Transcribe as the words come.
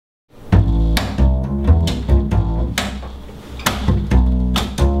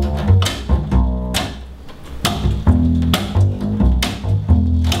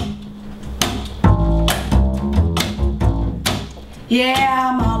Yeah,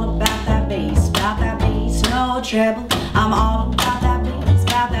 I'm all about that bass, no treble. I'm all about that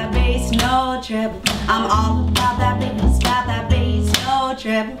bass, no treble. I'm all about that bass, no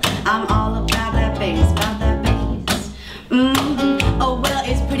treble. I'm all about that bass, Oh well,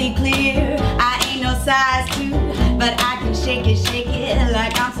 it's pretty clear I ain't no size 2, but I can shake it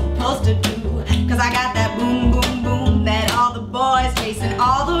like I'm supposed to do. Cause I got that boom, boom, boom that all the boys chasing,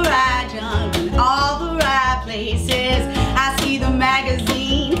 all the right junk in all the right places. I see the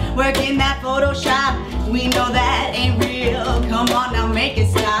magazine working that Photoshop. We know that ain't real. Come on now, make it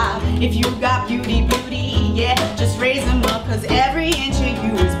stop. If you got beauty, yeah, just raise them up. Cause every inch of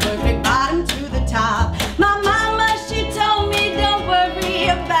you is perfect, bottom to the top. My mama, she told me don't worry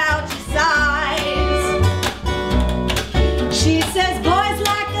about your size. She says boys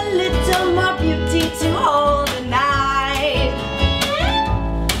like a little more beauty to hold the night.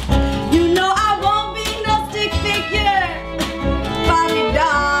 You know I won't be no stick figure, Barbie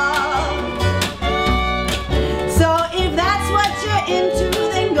doll. So if that's what you're into,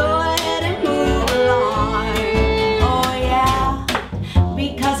 then go ahead and move along. Oh yeah,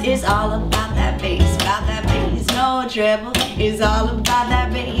 because it's all about that bass, no treble. It's all about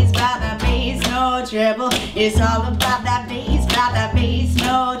that bass, no treble. It's all about that bass,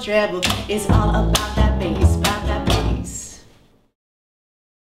 no treble. It's all about that bass,